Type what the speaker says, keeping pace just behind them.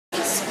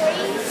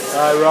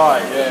Oh right,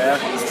 yeah.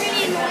 It's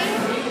really annoying.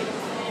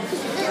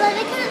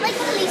 They could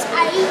at least A,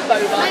 make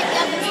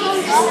the others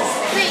longer,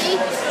 B,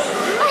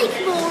 make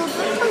more of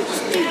them, don't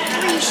just do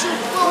 3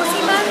 short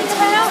 40 moments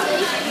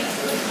penalty.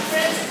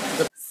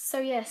 So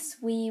yes,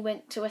 we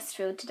went to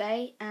Westfield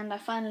today and I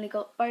finally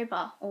got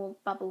boba or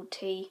bubble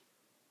tea.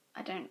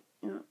 I don't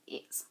know,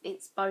 it's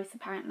both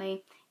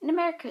apparently. In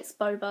America it's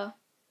boba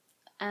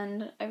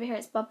and over here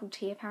it's bubble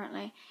tea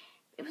apparently.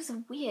 It was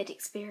a weird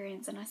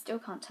experience and I still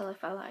can't tell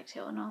if I liked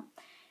it or not.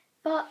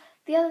 But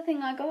the other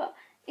thing I got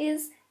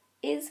is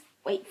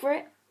wait for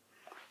it,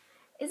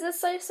 is a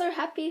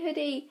SoSoHappy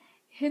hoodie.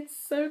 It's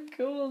so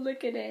cool,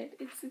 look at it.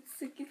 It's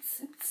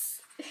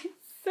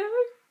so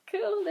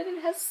cool and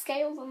it has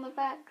scales on the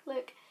back.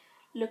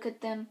 Look at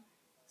them.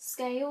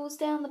 Scales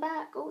down the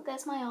back. Oh,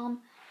 there's my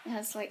arm. It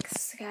has like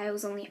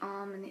scales on the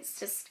arm and it's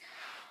just,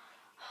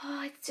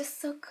 oh, it's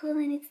just so cool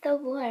and it's so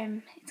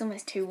warm. It's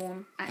almost too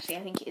warm. Actually,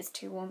 I think it is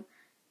too warm.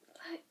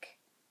 Look,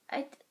 I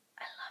love it.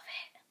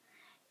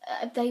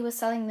 They were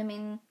selling them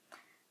in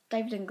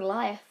David and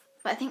Goliath,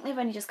 but I think they've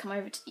only just come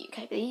over to the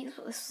UK.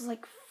 But this was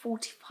like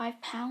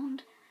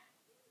 £45.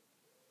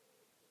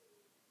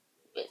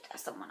 There's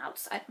someone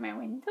outside my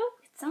window.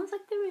 It sounds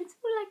like there is.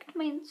 Who liked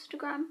my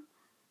Instagram?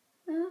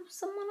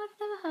 Someone I've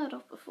never heard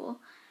of before.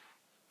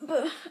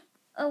 But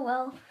oh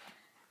well.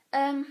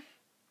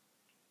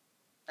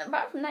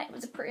 Apart from that, it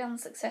was a pretty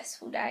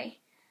unsuccessful day.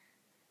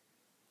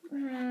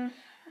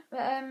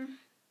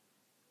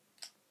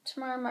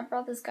 Tomorrow my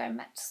brother's going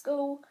back to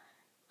school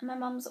and my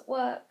mum's at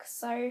work,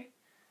 so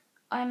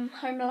I'm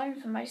home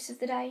alone for most of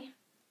the day.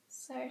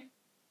 So,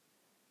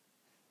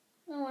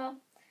 oh well.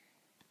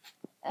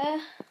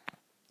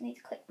 Need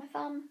to click my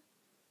thumb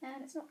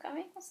and it's not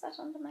coming. What's that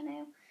under my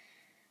nail?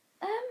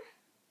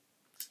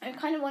 I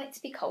kind of want it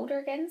to be colder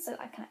again so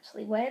I can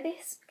actually wear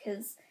this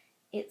because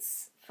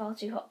it's far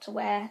too hot to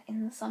wear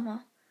in the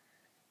summer.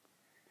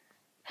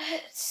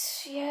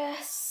 But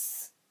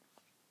yes,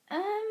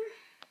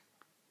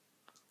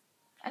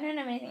 I don't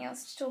have anything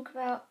else to talk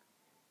about.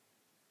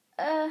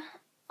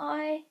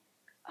 I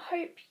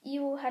hope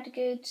you all had a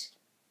good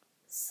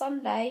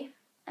Sunday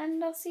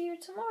and I'll see you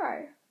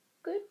tomorrow.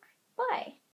 Goodbye.